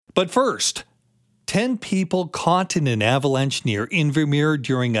But first, 10 people caught in an avalanche near Invermere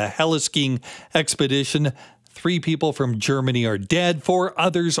during a heli-skiing expedition. 3 people from Germany are dead. 4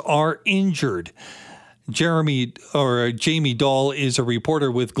 others are injured. Jamie Dahl is a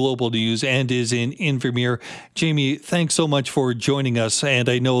reporter with Global News and is in Invermere. Jamie, thanks so much for joining us. And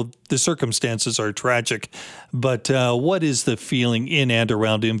I know the circumstances are tragic, but what is the feeling in and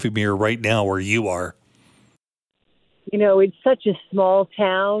around Invermere right now where you are? You know, it's such a small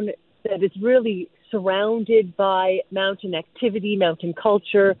town that it's really surrounded by mountain activity, mountain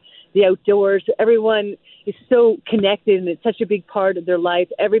culture, the outdoors. Everyone is so connected, and it's such a big part of their life.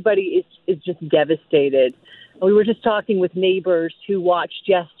 Everybody is just devastated. We were just talking with neighbors who watched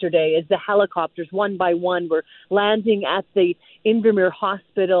yesterday as the helicopters, one by one, were landing at the Invermere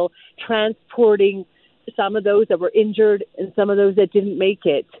Hospital, transporting some of those that were injured and some of those that didn't make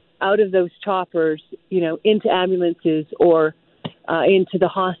it out of those choppers, into ambulances or into the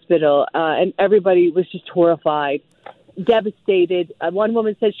hospital. And everybody was just horrified, devastated. One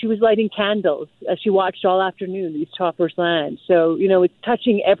woman said she was lighting candles as she watched all afternoon these choppers land. So, it's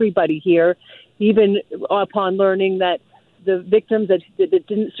touching everybody here, even upon learning that the victims that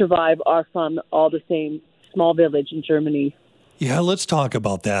didn't survive are from all the same small village in Germany. Yeah, let's talk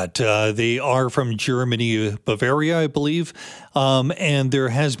about that. They are from Germany, Bavaria, I believe, and there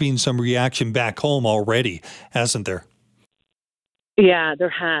has been some reaction back home already, hasn't there? Yeah, there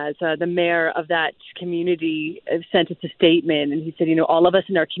has. The mayor of that community sent us a statement, and he said, all of us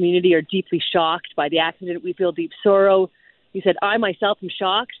in our community are deeply shocked by the accident. We feel deep sorrow. He said, I myself am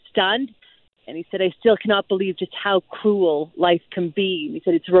shocked, stunned, and he said, I still cannot believe just how cruel life can be. He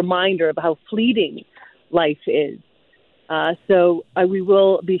said, it's a reminder of how fleeting life is. So we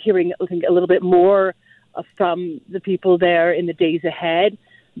will be hearing a little bit more from the people there in the days ahead.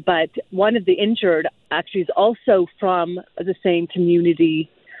 But one of the injured actually is also from the same community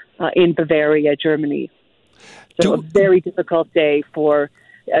in Bavaria, Germany. So a very difficult day for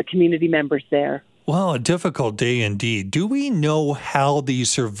community members there. Well, a difficult day indeed. Do we know how the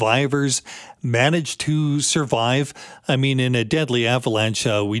survivors managed to survive? I mean, in a deadly avalanche,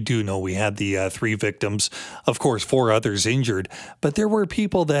 we do know we had the 3 victims, of course, 4 others injured, but there were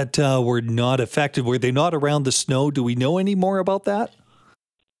people that were not affected. Were they not around the snow? Do we know any more about that?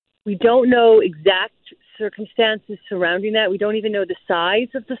 We don't know exact circumstances surrounding that. We don't even know the size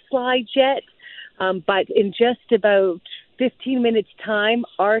of the slide yet. But in just about 15 minutes' time,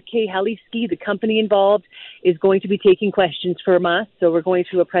 RK Heli-Ski, the company involved, is going to be taking questions from us. So we're going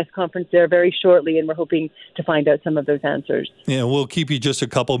to a press conference there very shortly, and we're hoping to find out some of those answers. Yeah, we'll keep you just a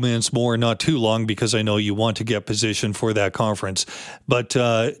couple minutes more, not too long, because I know you want to get positioned for that conference. But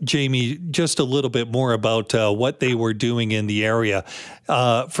Jamie, just a little bit more about what they were doing in the area.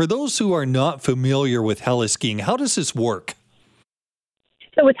 For those who are not familiar with heli-skiing, how does this work?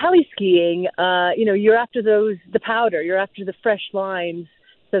 So with heli-skiing, you're after the powder, you're after the fresh lines.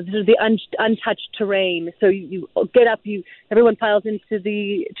 So this is the untouched terrain. So you get up, everyone piles into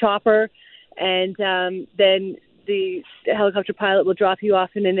the chopper, and then the helicopter pilot will drop you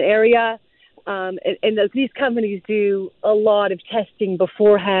off in an area. And these companies do a lot of testing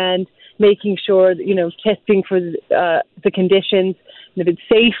beforehand, making sure that, testing for the conditions. And if it's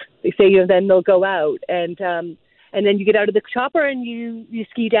safe, they say, then they'll go out. And then you get out of the chopper and you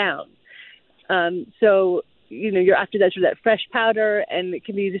ski down. So, you're after that sort of that fresh powder, and it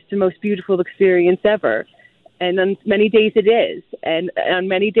can be just the most beautiful experience ever. And on many days it is. And on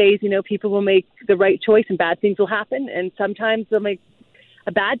many days, people will make the right choice and bad things will happen. And sometimes they'll make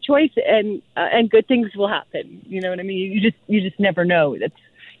a bad choice and good things will happen. You know what I mean? You just never know. That's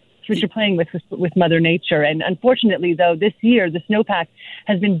what you're playing with Mother Nature. And unfortunately, though, this year, the snowpack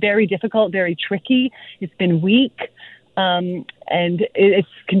has been very difficult, very tricky. It's been weak, and it's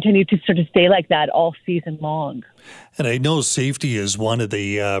continued to sort of stay like that all season long. And I know safety is one of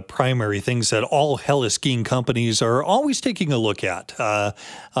the primary things that all heli-skiing companies are always taking a look at.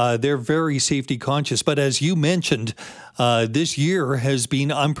 They're very safety conscious. But as you mentioned, this year has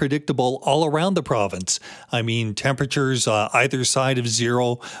been unpredictable all around the province. I mean, temperatures either side of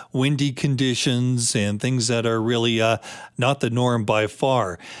zero, windy conditions, and things that are really not the norm by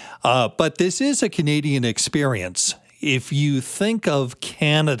far. But this is a Canadian experience. If you think of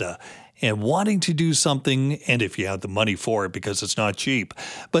Canada and wanting to do something, and if you have the money for it, because it's not cheap,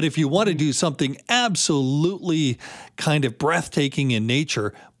 but if you want to do something absolutely kind of breathtaking in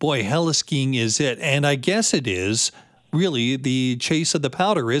nature, boy, heli-skiing is it. And I guess it is really the chase of the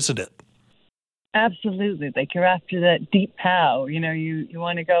powder, isn't it? Absolutely. Like, you're after that deep pow, you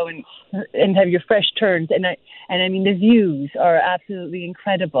want to go and have your fresh turns. And I mean, the views are absolutely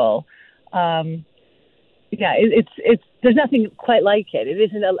incredible. Yeah, it's there's nothing quite like it. It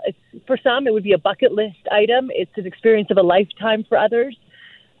isn't for some it would be a bucket list item. It's an experience of a lifetime for others.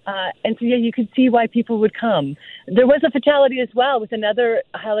 And so, yeah, you could see why people would come. There was a fatality as well with another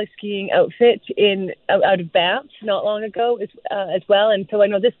heli skiing outfit out of Banff not long ago as well. And so I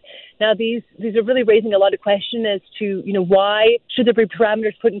know these are really raising a lot of question as to, why should there be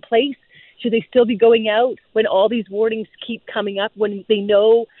parameters put in place? Should they still be going out when all these warnings keep coming up, when they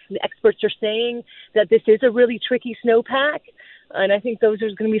know, and the experts are saying that this is a really tricky snowpack? And I think those are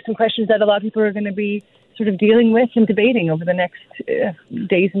going to be some questions that a lot of people are going to be sort of dealing with and debating over the next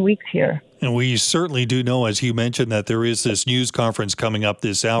days and weeks here. And we certainly do know, as you mentioned, that there is this news conference coming up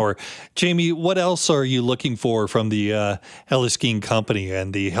this hour. Jamie, what else are you looking for from the heli-skiing company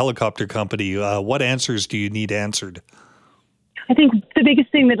and the helicopter company? What answers do you need answered? I think the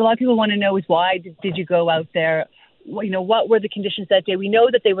biggest thing that a lot of people want to know is why did you go out there? What were the conditions that day? We know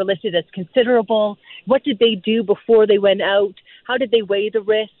that they were listed as considerable. What did they do before they went out? How did they weigh the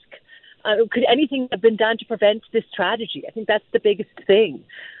risk? Could anything have been done to prevent this tragedy? I think that's the biggest thing.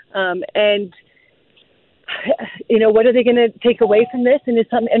 And what are they going to take away from this? And is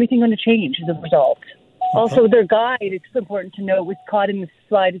anything going to change as a result? Also, their guide, it's important to know, was caught in the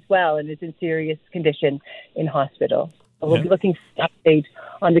slide as well and is in serious condition in hospital. So we'll be looking for an update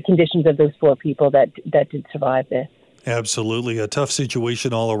on the conditions of those 4 people that did survive this. Absolutely. A tough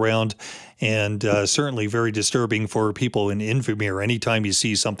situation all around, and certainly very disturbing for people in Invermere. Anytime you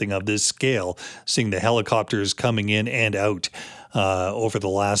see something of this scale, seeing the helicopters coming in and out over the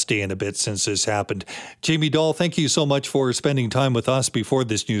last day and a bit since this happened. Jamie Dahl, thank you so much for spending time with us before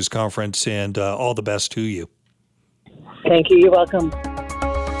this news conference, and all the best to you. Thank you. You're welcome.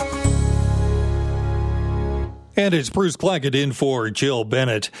 And it's Bruce Claggett in for Jill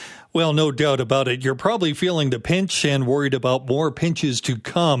Bennett. Well, no doubt about it, you're probably feeling the pinch and worried about more pinches to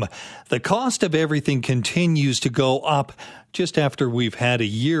come. The cost of everything continues to go up just after we've had a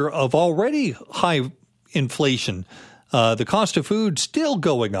year of already high inflation. The cost of food still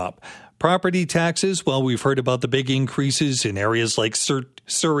going up. Property taxes, well, we've heard about the big increases in areas like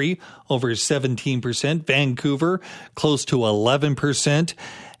Surrey, over 17%, Vancouver, close to 11%.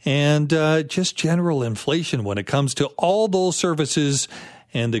 And just general inflation when it comes to all those services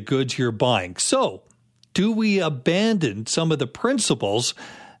and the goods you're buying. So, do we abandon some of the principles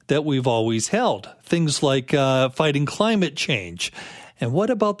that we've always held? Things like fighting climate change. And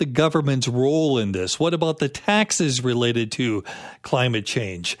what about the government's role in this? What about the taxes related to climate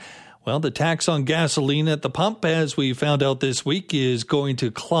change? Well, the tax on gasoline at the pump, as we found out this week, is going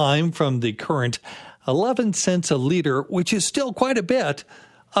to climb from the current 11 cents a liter, which is still quite a bit,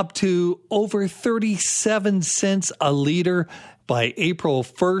 up to over 37 cents a liter by April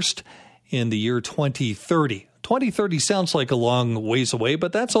 1st in the year 2030. 2030 sounds like a long ways away,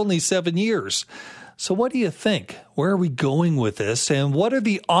 but that's only 7 years. So what do you think? Where are we going with this? And what are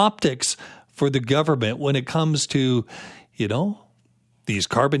the optics for the government when it comes to, these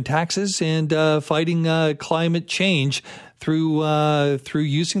carbon taxes and fighting climate change through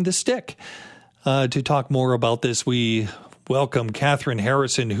using the stick? To talk more about this, we welcome Catherine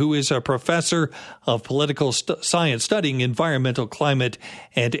Harrison, who is a professor of political science studying environmental, climate,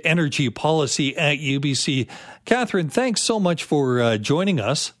 and energy policy at UBC. Catherine, thanks so much for joining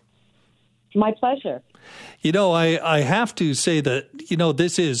us. My pleasure. I have to say that,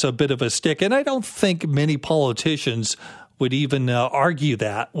 this is a bit of a stick, and I don't think many politicians would even argue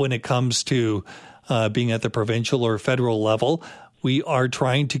that when it comes to being at the provincial or federal level. We are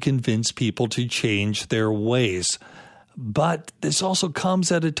trying to convince people to change their ways. But this also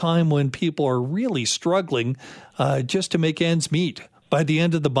comes at a time when people are really struggling just to make ends meet. By the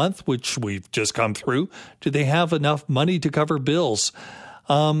end of the month, which we've just come through, do they have enough money to cover bills?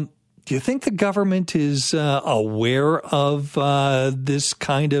 Do you think the government is aware of this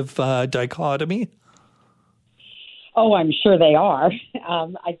kind of dichotomy? Oh, I'm sure they are.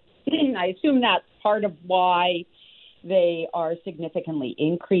 I assume that's part of why they are significantly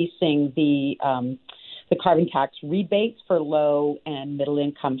increasing the carbon tax rebates for low and middle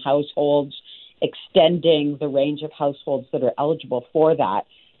income households, extending the range of households that are eligible for that.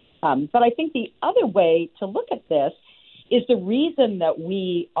 But I think the other way to look at this is the reason that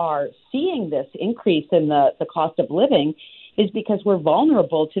we are seeing this increase in the cost of living is because we're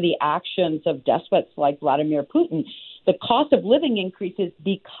vulnerable to the actions of despots like Vladimir Putin. The cost of living increases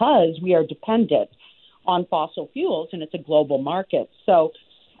because we are dependent on fossil fuels, and it's a global market. So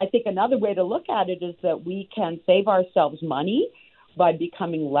I think another way to look at it is that we can save ourselves money by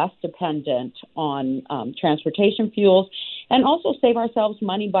becoming less dependent on transportation fuels, and also save ourselves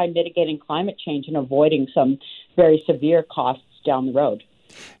money by mitigating climate change and avoiding some very severe costs down the road.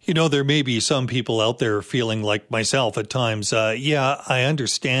 You know, there may be some people out there feeling like myself at times. Yeah, I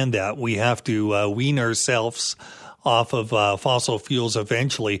understand that. We have to wean ourselves off of fossil fuels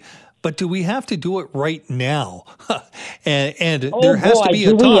eventually. But do we have to do it right now? and there has to be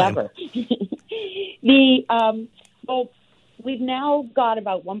a time. Do well, we've now got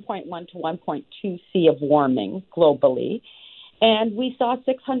about 1.1 to 1.2 C of warming globally. And we saw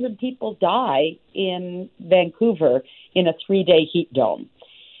 600 people die in Vancouver in a 3-day heat dome.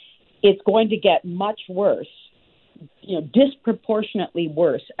 It's going to get much worse, disproportionately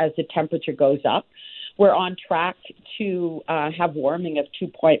worse as the temperature goes up. We're on track to have warming of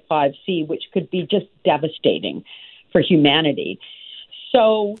 2.5 C, which could be just devastating for humanity.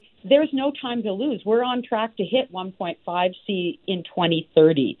 So there's no time to lose. We're on track to hit 1.5 C in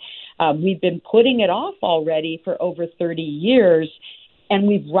 2030. We've been putting it off already for over 30 years, and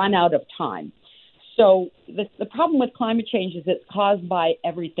we've run out of time. So the problem with climate change is it's caused by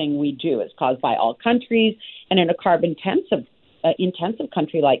everything we do. It's caused by all countries, and in a carbon-intensive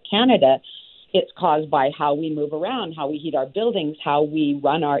country like Canada, it's caused by how we move around, how we heat our buildings, how we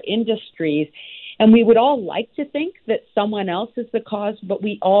run our industries. And we would all like to think that someone else is the cause, but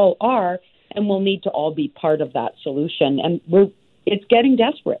we all are, and we'll need to all be part of that solution. And it's getting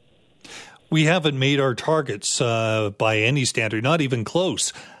desperate. We haven't made our targets by any standard, not even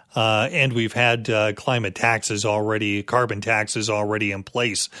close. And we've had climate taxes already, carbon taxes already in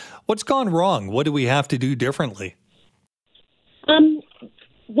place. What's gone wrong? What do we have to do differently?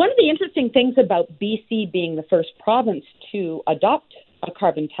 One of the interesting things about BC being the first province to adopt a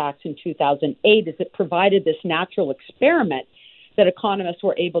carbon tax in 2008 is it provided this natural experiment that economists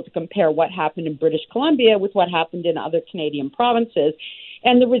were able to compare what happened in British Columbia with what happened in other Canadian provinces.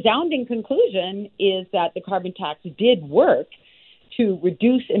 And the resounding conclusion is that the carbon tax did work to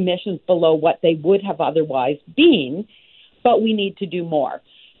reduce emissions below what they would have otherwise been, but we need to do more.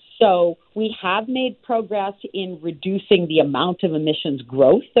 So we have made progress in reducing the amount of emissions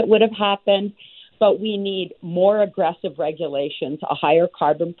growth that would have happened, but we need more aggressive regulations, a higher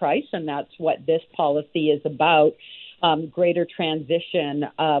carbon price, and that's what this policy is about, greater transition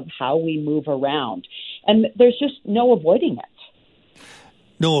of how we move around. And there's just no avoiding it.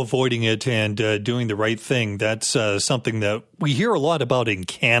 No avoiding it and doing the right thing. That's something that we hear a lot about in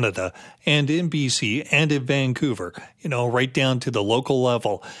Canada and in BC and in Vancouver, right down to the local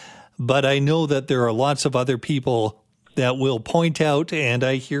level. But I know that there are lots of other people that will point out, and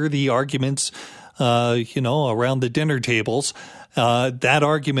I hear the arguments, around the dinner tables, that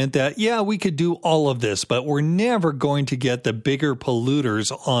argument that, yeah, we could do all of this, but we're never going to get the bigger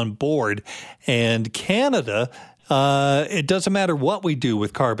polluters on board. And Canada, it doesn't matter what we do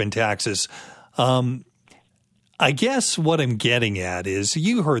with carbon taxes. I guess what I'm getting at is,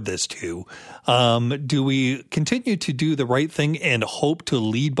 you heard this too. Do we continue to do the right thing and hope to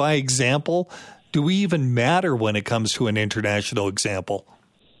lead by example? Do we even matter when it comes to an international example?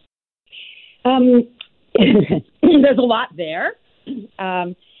 There's a lot there.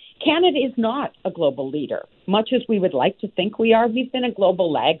 Canada is not a global leader. Much as we would like to think we are, we've been a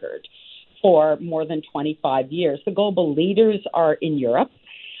global laggard for more than 25 years. The global leaders are in Europe.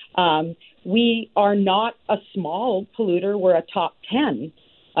 We are not a small polluter. We're a top 10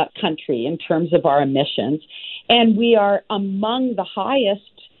 country in terms of our emissions. And we are among the highest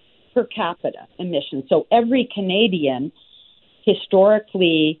per capita emissions. So every Canadian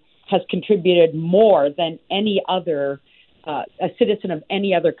historically has contributed more than any other a citizen of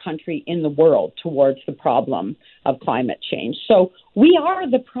any other country in the world towards the problem of climate change. So we are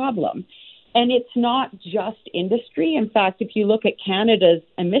the problem. And it's not just industry. In fact, if you look at Canada's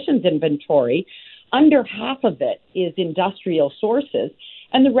emissions inventory, under half of it is industrial sources,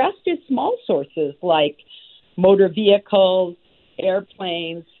 and the rest is small sources like motor vehicles,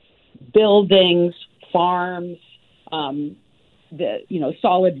 airplanes, buildings, farms,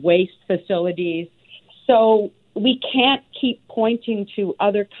 solid waste facilities. So we can't keep pointing to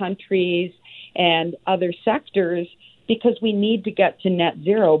other countries and other sectors because we need to get to net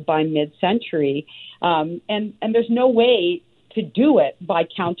zero by mid-century. And there's no way to do it by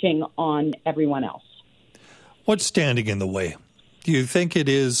counting on everyone else. What's standing in the way? Do you think it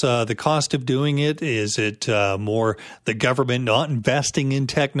is the cost of doing it? Is it more the government not investing in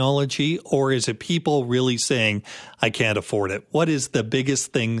technology? Or is it people really saying, I can't afford it? What is the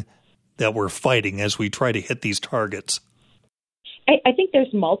biggest thing that we're fighting as we try to hit these targets? I think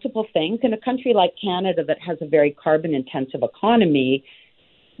there's multiple things. In a country like Canada that has a very carbon-intensive economy,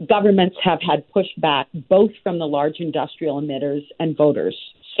 governments have had pushback both from the large industrial emitters and voters.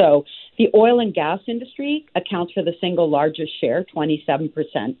 So the oil and gas industry accounts for the single largest share,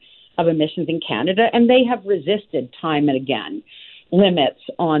 27% of emissions in Canada, and they have resisted time and again limits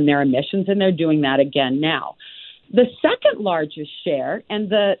on their emissions, and they're doing that again now. The second largest share, and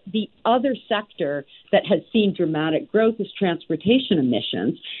the other sector that has seen dramatic growth, is transportation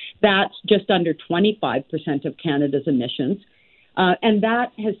emissions. That's just under 25% of Canada's emissions. And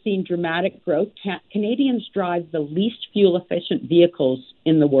that has seen dramatic growth. Canadians drive the least fuel-efficient vehicles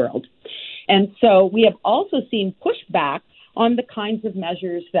in the world. And so we have also seen pushback on the kinds of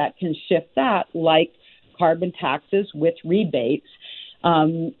measures that can shift that, like carbon taxes with rebates.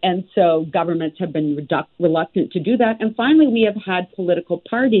 And so governments have been reluctant to do that. And finally, we have had political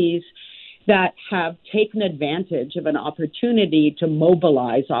parties that have taken advantage of an opportunity to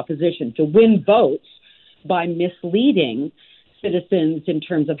mobilize opposition, to win votes by misleading citizens in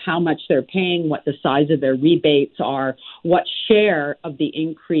terms of how much they're paying, what the size of their rebates are, what share of the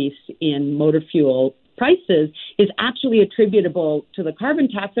increase in motor fuel prices is actually attributable to the carbon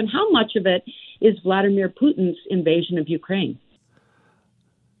tax, and how much of it is Vladimir Putin's invasion of Ukraine.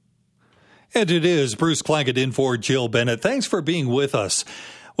 And it is Bruce Claggett in for Jill Bennett. Thanks for being with us.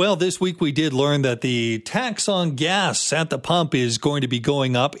 Well, this week we did learn that the tax on gas at the pump is going to be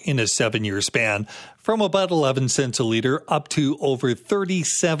going up in a 7-year span from about 11 cents a liter up to over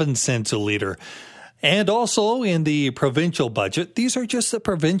 37 cents a liter. And also in the provincial budget, these are just the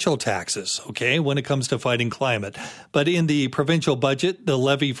provincial taxes, okay, when it comes to fighting climate. But in the provincial budget, the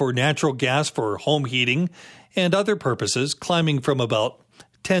levy for natural gas for home heating and other purposes climbing from about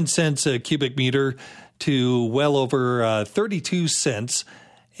 10 cents a cubic meter to well over 32 cents.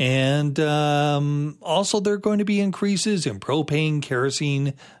 And also there are going to be increases in propane,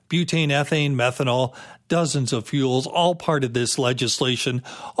 kerosene, butane, ethane, methanol, dozens of fuels, all part of this legislation,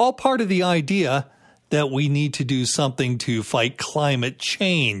 all part of the idea that we need to do something to fight climate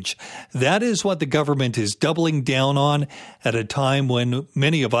change. That is what the government is doubling down on at a time when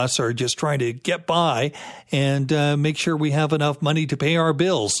many of us are just trying to get by and make sure we have enough money to pay our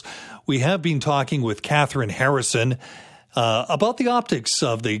bills. We have been talking with Catherine Harrison about the optics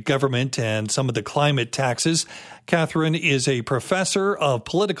of the government and some of the climate taxes. Catherine is a professor of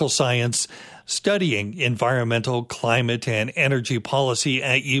political science studying environmental, climate, and energy policy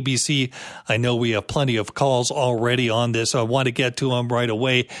at UBC. I know we have plenty of calls already on this. I want to get to them right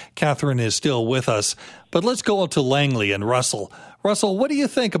away. Catherine is still with us. But let's go to Langley and Russell. Russell, what do you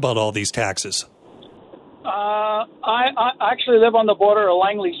think about all these taxes? I actually live on the border of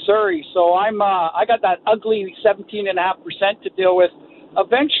Langley, Surrey, so I got that ugly 17.5% to deal with.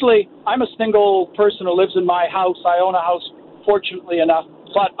 Eventually, I'm a single person who lives in my house. I own a house, fortunately enough,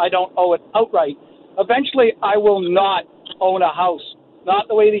 but I don't owe it outright. Eventually, I will not own a house, not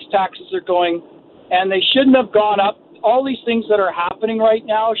the way these taxes are going, and they shouldn't have gone up. All these things that are happening right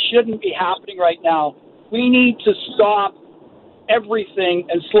now shouldn't be happening right now. We need to stop everything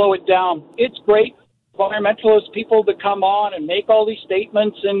and slow it down. It's great environmentalist people to come on and make all these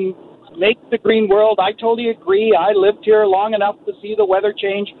statements and make the green world. I totally agree. I lived here long enough to see the weather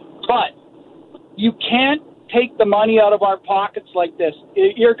change, but you can't take the money out of our pockets like this.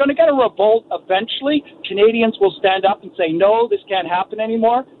 You're going to get a revolt eventually. Canadians will stand up and say, no, this can't happen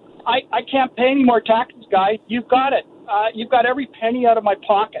anymore. I can't pay any more taxes, guys. You've got it. You've got every penny out of my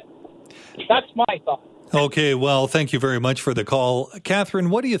pocket. That's my thought. Okay, well, thank you very much for the call. Catherine,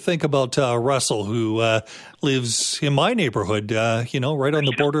 what do you think about Russell, who lives in my neighborhood, right on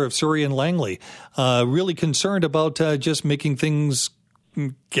the border of Surrey and Langley, really concerned about just making things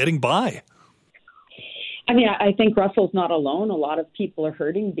getting by? I mean, I think Russell's not alone. A lot of people are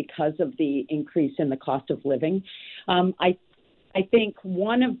hurting because of the increase in the cost of living. I think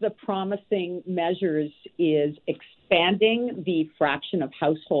one of the promising measures is expanding the fraction of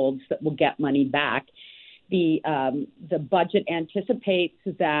households that will get money back. The budget anticipates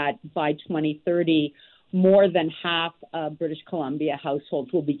that by 2030, more than half of British Columbia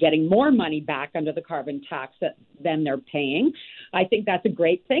households will be getting more money back under the carbon tax than they're paying. I think that's a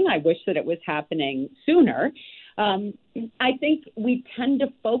great thing. I wish that it was happening sooner. I think we tend to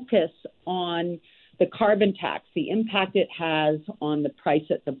focus on the carbon tax, the impact it has on the price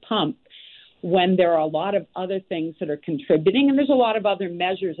at the pump, when there are a lot of other things that are contributing, and there's a lot of other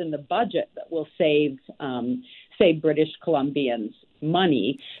measures in the budget that will save British Columbians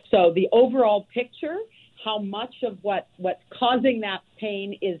money. So the overall picture, how much of what's causing that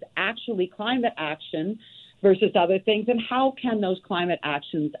pain is actually climate action versus other things, and how can those climate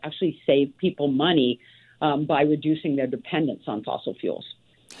actions actually save people money by reducing their dependence on fossil fuels.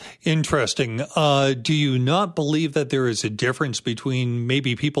 Interesting. Do you not believe that there is a difference between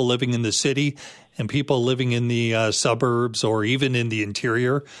maybe people living in the city and people living in the suburbs or even in the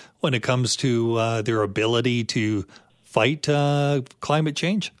interior when it comes to their ability to fight climate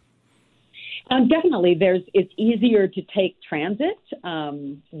change? Definitely, it's easier to take transit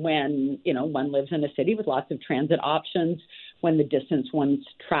when one lives in a city with lots of transit options. When the distances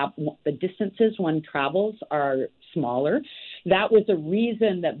one travels are smaller. That was a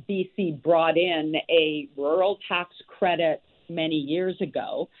reason that BC brought in a rural tax credit many years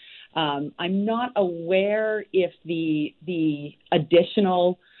ago. I'm not aware if the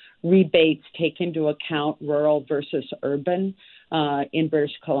additional rebates take into account rural versus urban in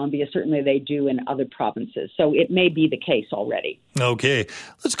British Columbia. Certainly they do in other provinces. So it may be the case already. Okay.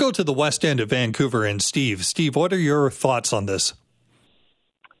 Let's go to the west end of Vancouver and Steve. Steve, what are your thoughts on this?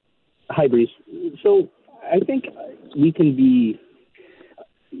 Hi, Bruce. So I think we can be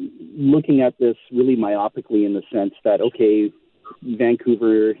looking at this really myopically in the sense that, okay,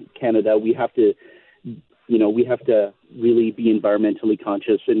 Vancouver, Canada, we have to really be environmentally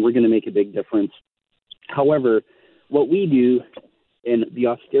conscious, and we're going to make a big difference. However, what we do and the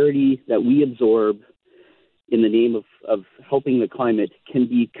austerity that we absorb in the name of helping the climate can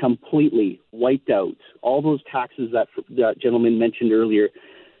be completely wiped out. All those taxes that gentleman mentioned earlier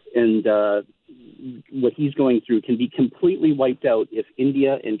and what he's going through can be completely wiped out if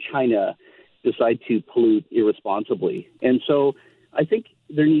India and China decide to pollute irresponsibly. And so I think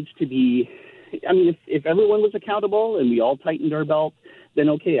there needs to be, if everyone was accountable and we all tightened our belt, then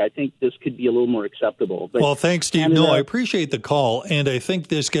okay, I think this could be a little more acceptable. But well, thanks, Steve. No, I appreciate the call. And I think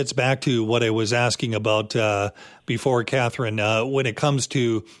this gets back to what I was asking about before, Catherine, when it comes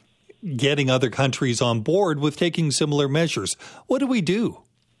to getting other countries on board with taking similar measures. What do we do?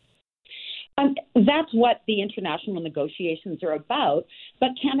 That's what the international negotiations are about.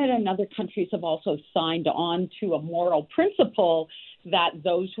 But Canada and other countries have also signed on to a moral principle that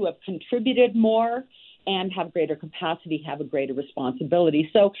those who have contributed more and have greater capacity have a greater responsibility.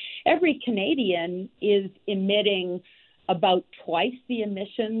 So every Canadian is emitting about twice the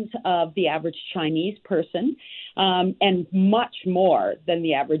emissions of the average Chinese person and much more than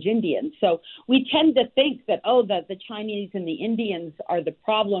the average Indian. So we tend to think that, that the Chinese and the Indians are the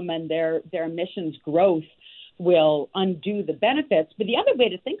problem and their emissions growth will undo the benefits. But the other way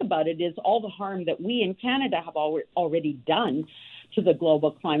to think about it is all the harm that we in Canada have already done to the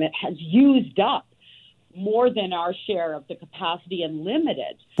global climate has used up more than our share of the capacity and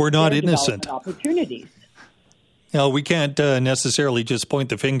limited. We're not innocent. Opportunities. No, we can't necessarily just point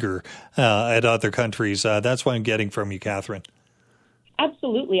the finger at other countries. That's what I'm getting from you, Catherine.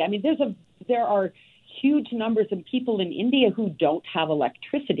 Absolutely. I mean, there are huge numbers of people in India who don't have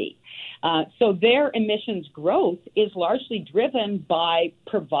electricity. So their emissions growth is largely driven by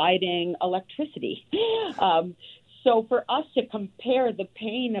providing electricity. So for us to compare the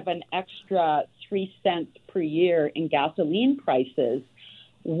pain of an extra 3 cents per year in gasoline prices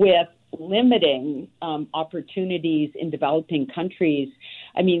with limiting opportunities in developing countries,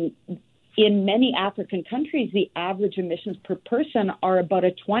 I mean, in many African countries, the average emissions per person are about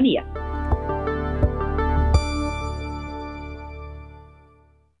a 20th.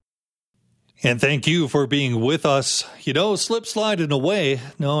 And thank you for being with us. Slip sliding away.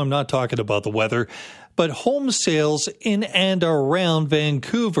 No, I'm not talking about the weather, but home sales in and around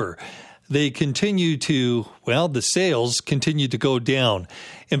Vancouver. They continue to, the sales continue to go down.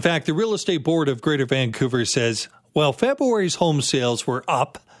 In fact, the Real Estate Board of Greater Vancouver says, February's home sales were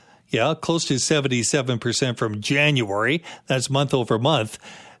up, close to 77% from January. That's month over month.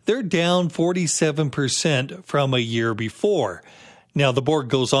 They're down 47% from a year before. Now, the board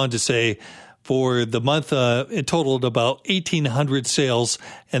goes on to say, for the month, it totaled about 1,800 sales,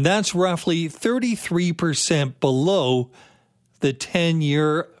 and that's roughly 33% below the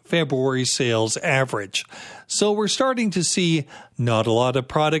 10-year February sales average. So we're starting to see not a lot of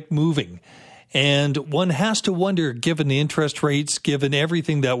product moving. And one has to wonder, given the interest rates, given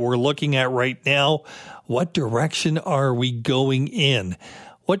everything that we're looking at right now, what direction are we going in?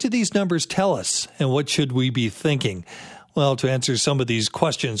 What do these numbers tell us, and what should we be thinking? Well, to answer some of these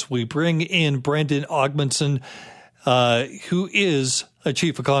questions, we bring in Brendan Ogmanson, who is a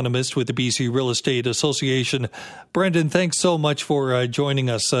chief economist with the BC Real Estate Association. Brendan, thanks so much for joining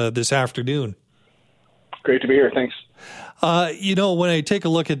us this afternoon. Great to be here. Thanks. When I take a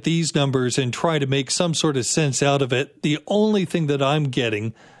look at these numbers and try to make some sort of sense out of it, the only thing that I'm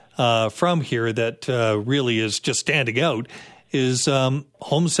getting from here that really is just standing out is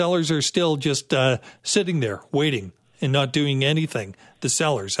home sellers are still just sitting there waiting and not doing anything. The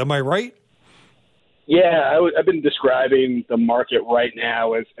sellers. Am I right? Yeah, I've been describing the market right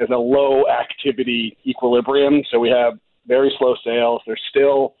now as a low activity equilibrium. So we have very slow sales. They're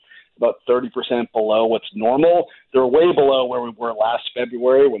still about 30% below what's normal. They're way below where we were last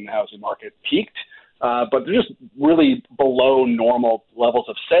February when the housing market peaked. but they're just really below normal levels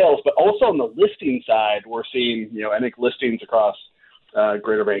of sales. But also on the listing side, we're seeing, I think listings across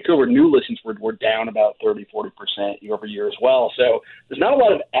Greater Vancouver, new listings were down about 30-40% year over year as well. So there's not a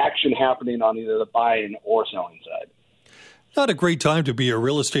lot of action happening on either the buying or selling side. Not a great time to be a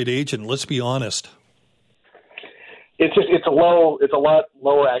real estate agent, let's be honest. It's a lot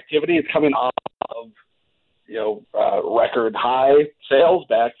lower activity. It's coming off of record high sales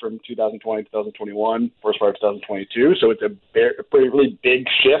back from 2020, 2021, first part of 2022. So it's a really big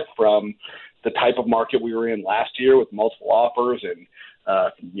shift from the type of market we were in last year with multiple offers and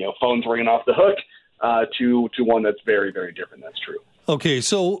phones ringing off the hook to one that's very, very different. That's true. Okay,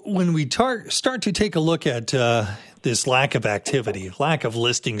 so when we start to take a look at this lack of activity, lack of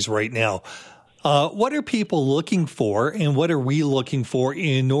listings right now, what are people looking for and what are we looking for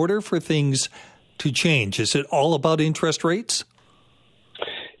in order for things to change? Is it all about interest rates?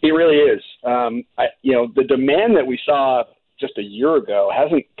 It really is. The demand that we saw just a year ago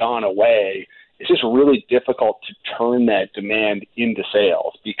hasn't gone away. It's just really difficult to turn that demand into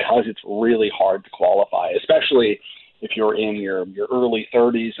sales because it's really hard to qualify, especially if you're in your early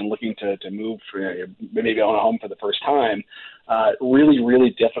 30s and looking to move, maybe own a home for the first time. Really,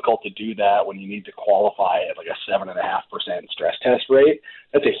 really difficult to do that when you need to qualify at like a 7.5% stress test rate.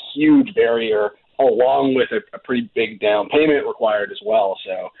 That's a huge barrier, along with a pretty big down payment required as well.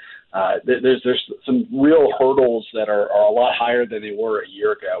 So there's some real hurdles that are a lot higher than they were a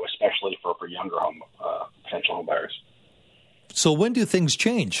year ago, especially for younger potential home buyers. So when do things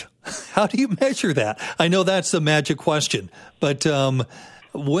change? How do you measure that? I know that's the magic question, but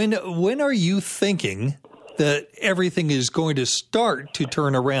when are you thinking that everything is going to start to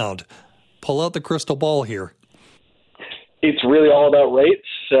turn around? Pull out the crystal ball here. It's really all about rates.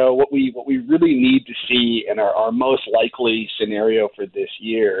 So what we really need to see in our most likely scenario for this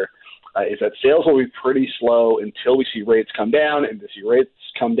year is that sales will be pretty slow until we see rates come down. And to see rates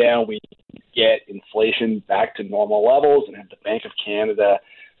come down, we get inflation back to normal levels and have the Bank of Canada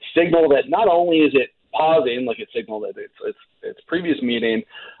signal that not only is it pausing, like it signaled at its previous meeting,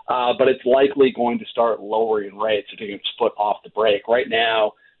 but it's likely going to start lowering rates to take its foot off the brake. Right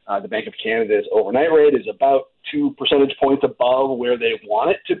now, the Bank of Canada's overnight rate is about 2 percentage points above where they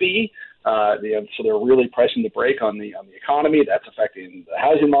want it to be. So they're really pressing the brake on the economy. That's affecting the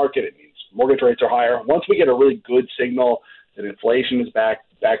housing market. It means mortgage rates are higher. Once we get a really good signal that inflation is back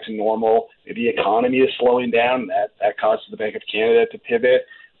to normal, maybe the economy is slowing down, that causes the Bank of Canada to pivot.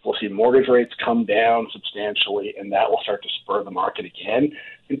 We'll see mortgage rates come down substantially, and that will start to spur the market again.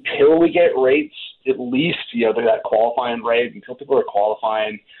 Until we get rates, at least, that qualifying rate, until people are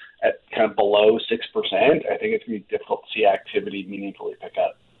qualifying at kind of below 6%, I think it's going to be difficult to see activity meaningfully pick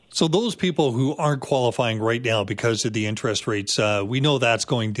up. So those people who aren't qualifying right now because of the interest rates, we know that's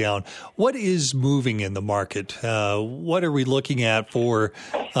going down. What is moving in the market? What are we looking at for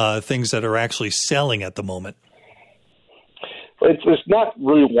things that are actually selling at the moment? There's not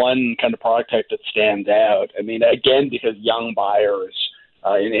really one kind of product type that stands out. I mean, again, because young buyers,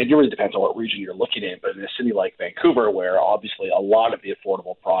 and it really depends on what region you're looking at, but in a city like Vancouver, where obviously a lot of the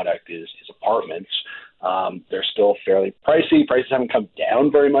affordable product is apartments, they're still fairly pricey. Prices haven't come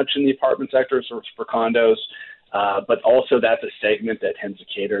down very much in the apartment sector for condos, but also that's a segment that tends to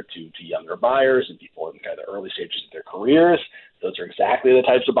cater to younger buyers and people in kind of the early stages of their careers. Those are exactly the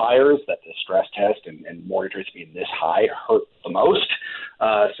types of buyers that the stress test and mortgage rates being this high hurt the most.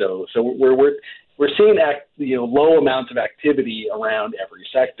 So we're seeing low amounts of activity around every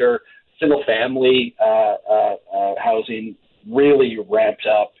sector. Single family housing really ramped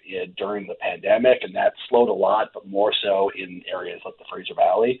up during the pandemic, and that slowed a lot, but more so in areas like the Fraser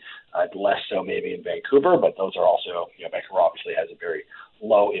Valley, less so maybe in Vancouver, but those are also, Vancouver obviously has a very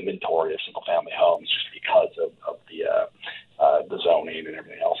low inventory of single family homes just because of the zoning and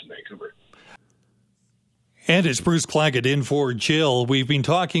everything else in Vancouver. And it's Bruce Claggett in for Jill. We've been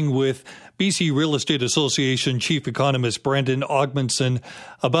talking with BC Real Estate Association Chief Economist Brendan Augmundson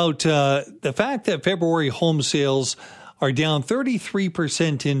about the fact that February home sales are down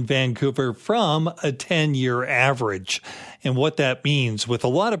 33% in Vancouver from a 10-year average, and what that means with a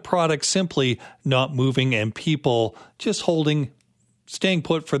lot of products simply not moving and people just staying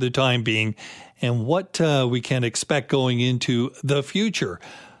put for the time being, and what we can expect going into the future.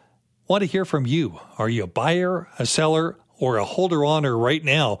 Want to hear from you. Are you a buyer, a seller, or a holder-oner right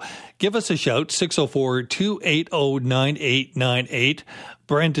now? Give us a shout, 604-280-9898.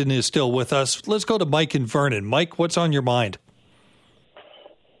 Brendan is still with us. Let's go to Mike in Vernon. Mike, what's on your mind?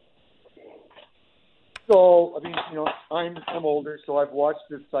 So, I'm older, so I've watched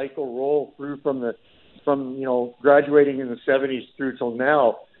this cycle roll through from graduating in the 70s through till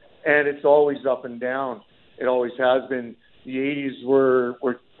now. and it's always up and down. It always has been. The 80s were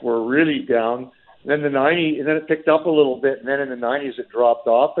really down. Then the 90s, and then it picked up a little bit, and then in the 90s it dropped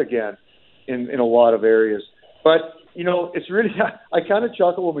off again in a lot of areas. But, it's really, I kind of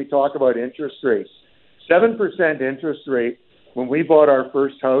chuckle when we talk about interest rates. 7% interest rate when we bought our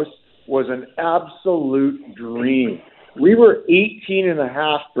first house was an absolute dream. We were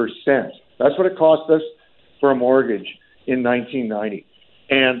 18.5%. That's what it cost us for a mortgage in 1990.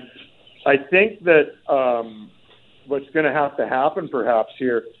 And I think that what's going to have to happen perhaps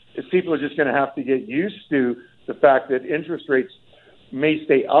here is people are just going to have to get used to the fact that interest rates may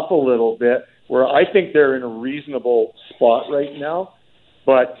stay up a little bit, where I think they're in a reasonable spot right now,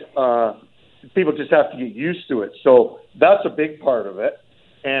 but people just have to get used to it. So that's a big part of it.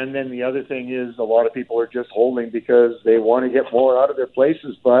 And then the other thing is a lot of people are just holding because they want to get more out of their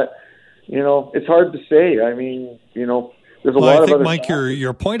places. But, it's hard to say. I mean, there's a lot of other... Mike,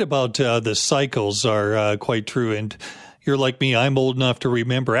 your point about the cycles are quite true. And you're like me, I'm old enough to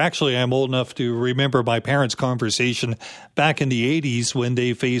remember. Actually, I'm old enough to remember my parents' conversation back in the 80s when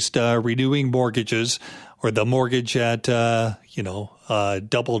they faced renewing mortgages or the mortgage at,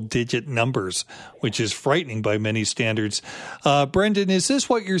 double-digit numbers, which is frightening by many standards. Brendan, is this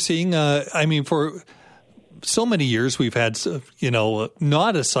what you're seeing? For so many years we've had,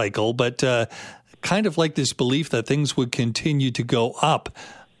 not a cycle, but kind of like this belief that things would continue to go up.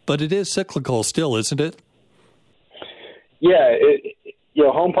 But it is cyclical still, isn't it? Yeah,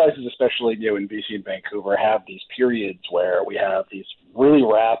 home prices, especially in BC and Vancouver, have these periods where we have these really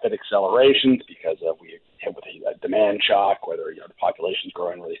rapid accelerations because we hit with a demand shock, whether the population's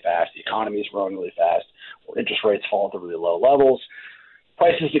growing really fast, the economy is growing really fast, or interest rates fall to really low levels.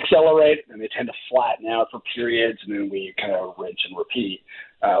 Prices accelerate, and they tend to flatten out for periods, and then we kind of rinse and repeat.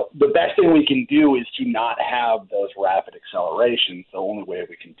 The best thing we can do is to not have those rapid accelerations. The only way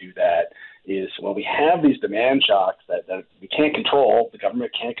we can do that is when we have these demand shocks that we can't control, the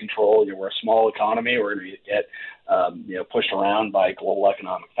government can't control. We're a small economy. We're going to get pushed around by global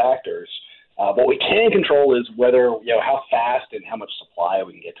economic factors. What we can control is whether how fast and how much supply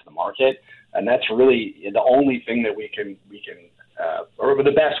we can get to the market, and that's really the only thing that we can or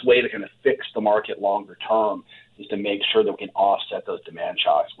the best way to kind of fix the market longer term is to make sure that we can offset those demand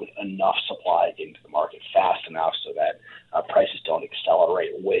shocks with enough supply into the market fast enough so that prices don't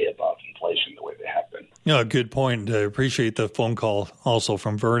accelerate way above inflation the way they have been. Yeah, good point. I appreciate the phone call also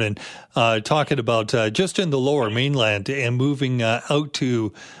from Vernon, talking about just in the Lower Mainland and moving out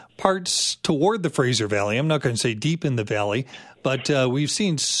to parts toward the Fraser Valley. I'm not going to say deep in the valley, but we've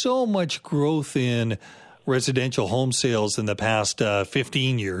seen so much growth in residential home sales in the past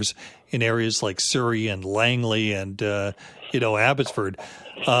 15 years in areas like Surrey and Langley and, Abbotsford.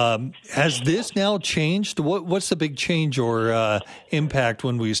 Has this now changed? What's the big change or impact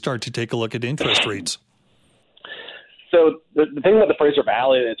when we start to take a look at interest rates? So the thing about the Fraser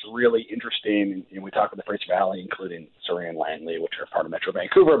Valley that's really interesting, and we talk about the Fraser Valley, including Surrey and Langley, which are part of Metro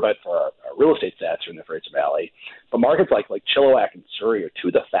Vancouver, but for our real estate stats are in the Fraser Valley. But markets like Chilliwack and Surrey are two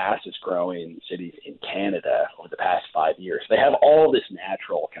of the fastest growing cities in Canada over the past 5 years. They have all this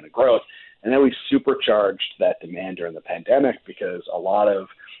natural kind of growth. And then we supercharged that demand during the pandemic because a lot of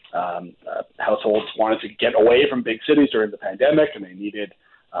households wanted to get away from big cities during the pandemic, and they needed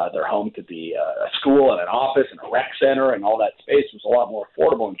their home to be a school and an office and a rec center, and all that space was a lot more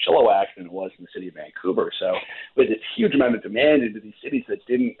affordable in Chilliwack than it was in the city of Vancouver. So with this huge amount of demand into these cities that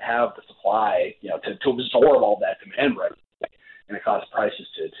didn't have the supply, to absorb all that demand, right, and it caused prices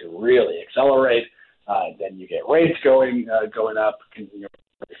to really accelerate. Then you get rates going up really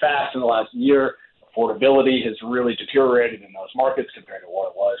fast in the last year. Affordability has really deteriorated in those markets compared to what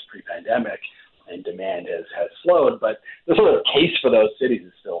it was pre-pandemic, and demand has slowed. But the sort of case for those cities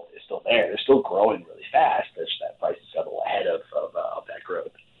is still there. They're still growing really fast. There's that prices got a little ahead of that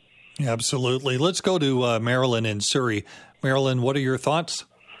growth. Absolutely. Let's go to Marilyn in Surrey. Marilyn, what are your thoughts?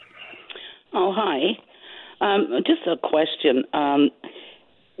 Oh, hi. Just a question.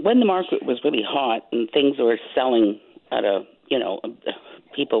 When the market was really hot and things were selling at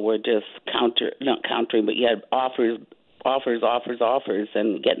people were just not countering, but you had offers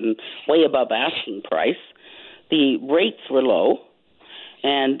and getting way above asking price. The rates were low,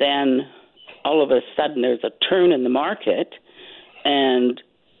 and then all of a sudden there's a turn in the market, and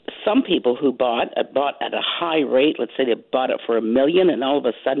some people who bought at a high rate, let's say they bought it for $1 million, and all of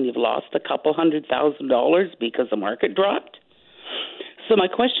a sudden you've lost a couple $100,000 because the market dropped. So my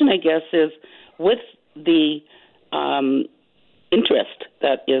question, I guess, is with the interest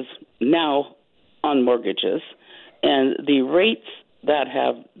that is now on mortgages and the rates that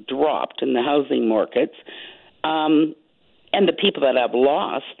have dropped in the housing markets, and the people that have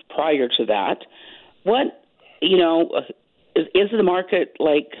lost prior to that, what, is the market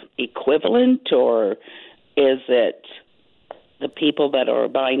like equivalent, or is it the people that are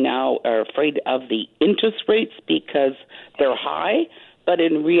buying now are afraid of the interest rates because they're high, but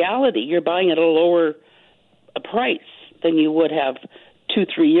in reality, you're buying at a lower price than you would have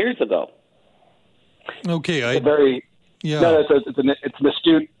 2-3 years ago? Okay, it's an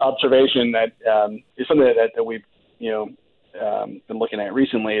astute observation that is something that we've been looking at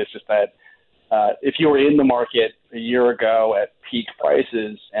recently. Is just that if you were in the market a year ago at peak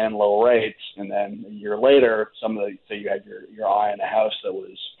prices and low rates, and then a year later, say you had your eye on a house that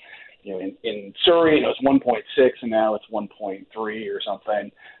was, in Surrey, and it was 1.6, and now it's 1.3 or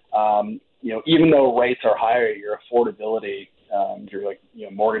something. Even though rates are higher, your affordability,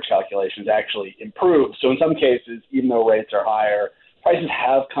 your mortgage calculations actually improve. So in some cases, even though rates are higher, prices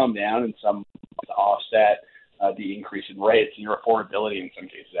have come down in some to offset the increase in rates, and your affordability in some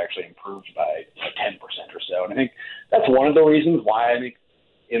cases actually improved by 10% or so. And I think that's one of the reasons why I think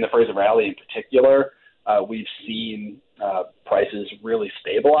in the Fraser Valley in particular, we've seen prices really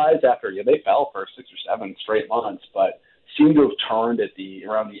stabilize after they fell for 6 or 7 straight months, but seem to have turned at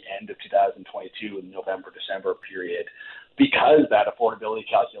around the end of 2022 in the November-December period, because that affordability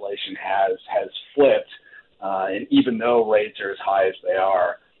calculation has flipped, and even though rates are as high as they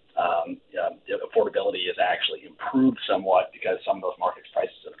are, affordability has actually improved somewhat because some of those markets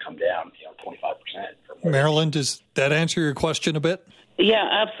prices have come down 25%. Marilyn, does that answer your question a bit? Yeah,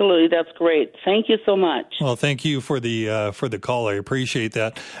 absolutely. That's great. Thank you so much. Well, thank you for the call. I appreciate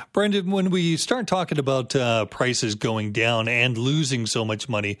that. Brendan, when we start talking about prices going down and losing so much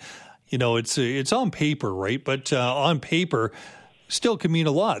money, it's on paper, right? But on paper still can mean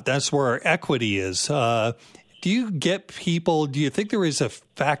a lot. That's where our equity is. Do you think there is a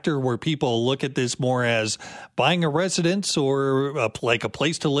factor where people look at this more as buying a residence or like a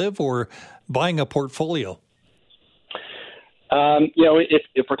place to live, or buying a portfolio?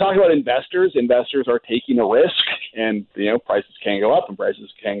 If we're talking about investors are taking a risk, and prices can go up and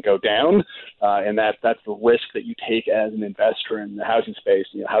prices can go down, and that's the risk that you take as an investor in the housing space.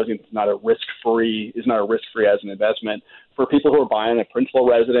 Housing is not a risk-free as an investment. For people who are buying a principal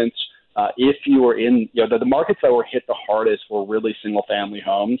residence, if you were in the markets that were hit the hardest were really single-family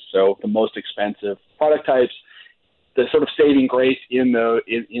homes, so the most expensive product types. The sort of saving grace in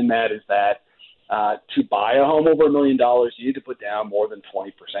that is that to buy a home over $1 million, you need to put down more than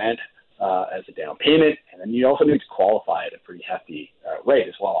 20% as a down payment, and then you also need to qualify at a pretty hefty rate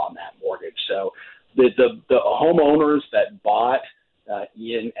as well on that mortgage. So the homeowners that bought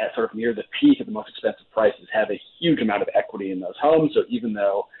in at sort of near the peak of the most expensive prices have a huge amount of equity in those homes. So even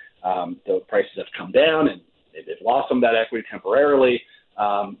though the prices have come down and they've lost some of that equity temporarily,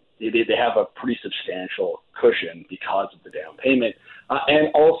 they have a pretty substantial cushion because of the down payment. And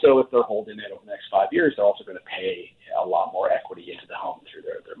also, if they're holding it over the next 5 years, they're also going to pay a lot more equity into the home through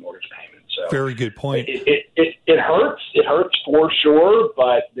their mortgage payment. So very good point. It hurts. It hurts for sure,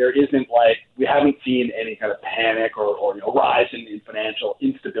 but there isn't we haven't seen any kind of panic or rise in financial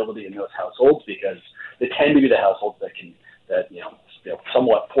instability in those households, because they tend to be the households that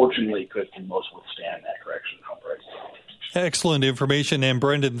somewhat fortunately can most withstand that correction in home prices. Excellent information. And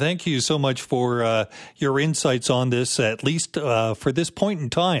Brendan, thank you so much for your insights on this, at least for this point in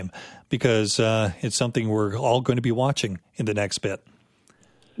time, because it's something we're all going to be watching in the next bit.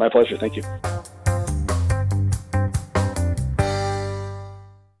 My pleasure. Thank you.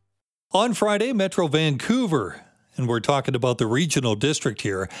 On Friday, Metro Vancouver, and we're talking about the regional district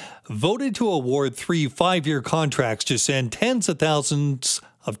here, voted to award 3 5-year contracts to send tens of thousands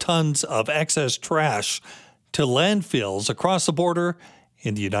of tons of excess trash to landfills across the border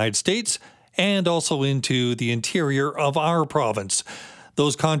in the United States and also into the interior of our province.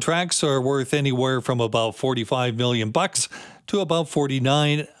 Those contracts are worth anywhere from about $45 million to about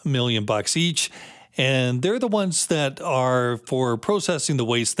 $49 million each. And they're the ones that are for processing the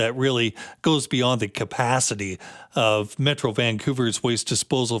waste that really goes beyond the capacity of Metro Vancouver's waste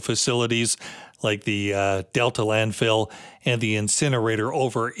disposal facilities, like the Delta landfill and the incinerator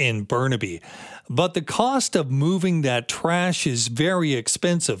over in Burnaby. But the cost of moving that trash is very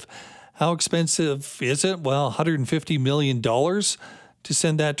expensive. How expensive is it? Well, $150 million to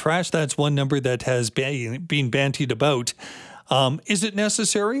send that trash. That's one number that has been bandied about. Is it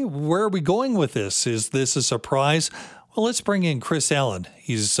necessary? Where are we going with this? Is this a surprise? Well, let's bring in Chris Allen.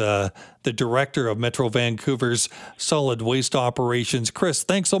 He's the director of Metro Vancouver's solid waste operations. Chris,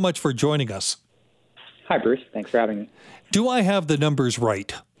 thanks so much for joining us. Hi, Bruce. Thanks for having me. Do I have the numbers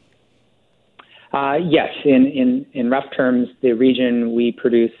right? Yes. In rough terms, the region, we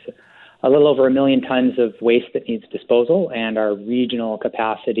produce a little over 1 million tons of waste that needs disposal, and our regional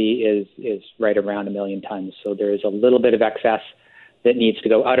capacity is right around 1 million tons. So there is a little bit of excess that needs to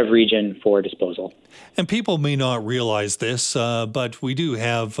go out of region for disposal. And people may not realize this, but we do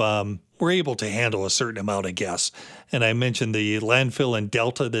have, we're able to handle a certain amount of gas. And I mentioned the landfill in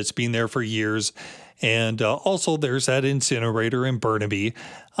Delta that's been there for years. And also there's that incinerator in Burnaby,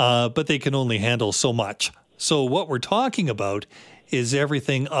 but they can only handle so much. So what we're talking about is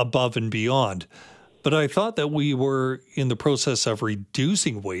everything above and beyond. But I thought that we were in the process of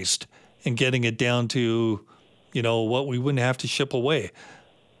reducing waste and getting it down to, what we wouldn't have to ship away.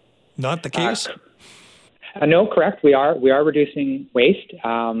 Not the case? No, correct. We are reducing waste.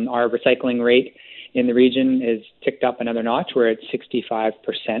 Our recycling rate in the region is ticked up another notch. We're at 65%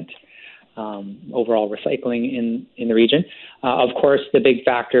 overall recycling in the region. Of course, the big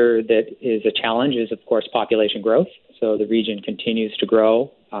factor that is a challenge is, of course, population growth. So the region continues to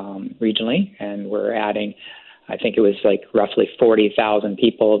grow regionally, and we're adding, I think it was like roughly 40,000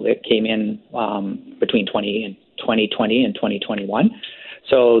 people that came in between 2020 and 2021.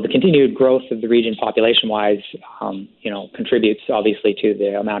 So the continued growth of the region population-wise, contributes obviously to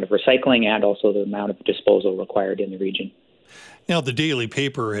the amount of recycling and also the amount of disposal required in the region. Now, the Daily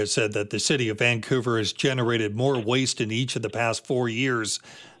Paper has said that the city of Vancouver has generated more waste in each of the past 4 years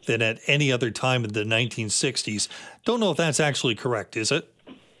than at any other time in the 1960s. Don't know if that's actually correct, is it?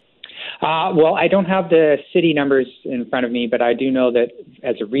 Well, I don't have the city numbers in front of me, but I do know that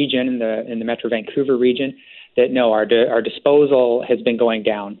as a region in the Metro Vancouver region, that no, our disposal has been going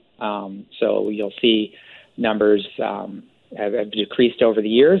down. So you'll see numbers have decreased over the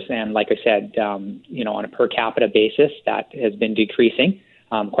years, and like I said, on a per capita basis, that has been decreasing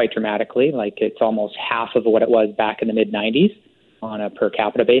quite dramatically. Like it's almost half of what it was back in the mid '90s on a per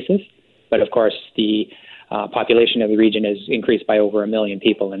capita basis. But of course, the population of the region has increased by over 1 million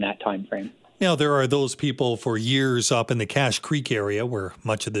people in that time frame. Now, there are those people for years up in the Cache Creek area where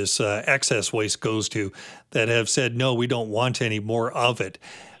much of this excess waste goes to that have said, no, we don't want any more of it.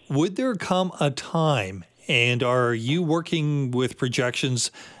 Would there come a time, and are you working with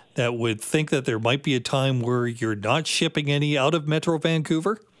projections that would think that there might be a time where you're not shipping any out of Metro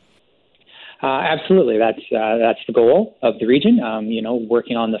Vancouver? Absolutely. That's the goal of the region.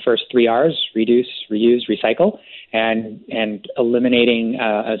 Working on the first 3 R's: reduce, reuse, recycle, and eliminating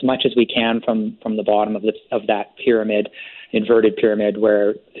as much as we can from the bottom of that pyramid, inverted pyramid,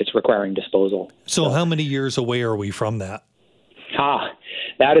 where it's requiring disposal. So how many years away are we from that?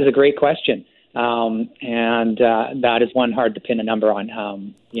 That is a great question. And that is one hard to pin a number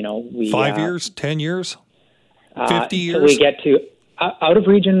on. 5 years, 10 years, 50 years? Until we get to out of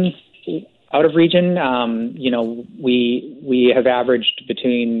region, we have averaged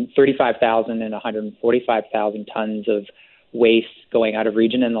between 35,000 and 145,000 tons of waste going out of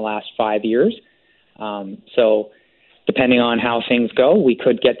region in the last 5 years. So depending on how things go, we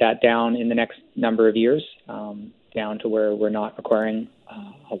could get that down in the next number of years, down to where we're not requiring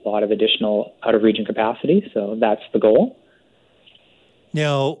a lot of additional out of region capacity. So that's the goal.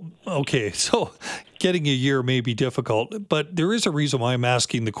 Now, okay, so getting a year may be difficult, but there is a reason why I'm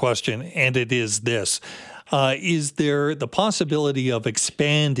asking the question, and it is this. Is there the possibility of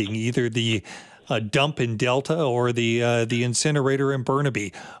expanding either the dump in Delta or the incinerator in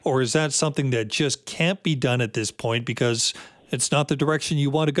Burnaby? Or is that something that just can't be done at this point because it's not the direction you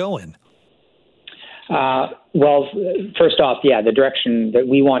want to go in? Well, first off, the direction that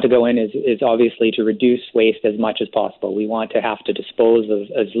we want to go in is obviously to reduce waste as much as possible. We want to have to dispose of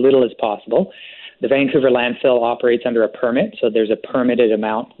as little as possible. The Vancouver landfill operates under a permit, so there's a permitted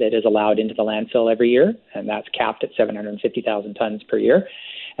amount that is allowed into the landfill every year, and that's capped at 750,000 tons per year.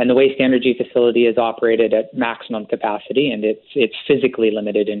 And the waste energy facility is operated at maximum capacity, and it's physically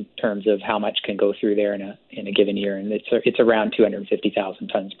limited in terms of how much can go through there in a given year, and it's around 250,000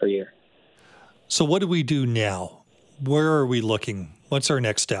 tons per year. So what do we do now? Where are we looking? What's our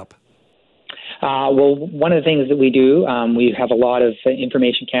next step? Well, one of the things that we do, we have a lot of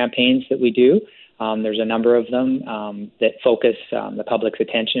information campaigns that we do. There's a number of them that focus the public's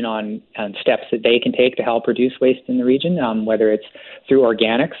attention on steps that they can take to help reduce waste in the region, whether it's through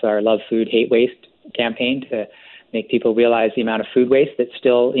organics, our Love Food, Hate Waste campaign, to make people realize the amount of food waste that's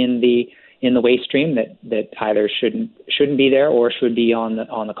still in the waste stream that either shouldn't be there or should be on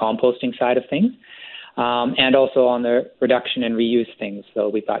the composting side of things, and also on the reduction and reuse things. So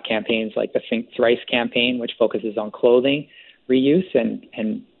we've got campaigns like the Think Thrice campaign, which focuses on clothing reuse,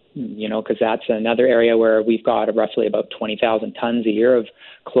 and because that's another area where we've got roughly about 20,000 tons a year of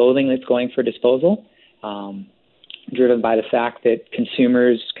clothing that's going for disposal, driven by the fact that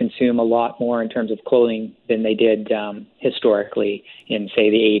consumers consume a lot more in terms of clothing than they did historically in, say,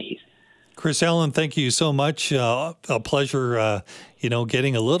 the 80s. Chris Allen, thank you so much. A pleasure,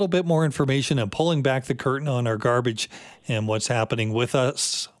 getting a little bit more information and pulling back the curtain on our garbage and what's happening with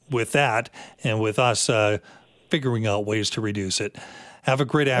us, with that, and with us figuring out ways to reduce it. Have a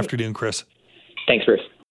great afternoon, Chris. Thanks, Bruce.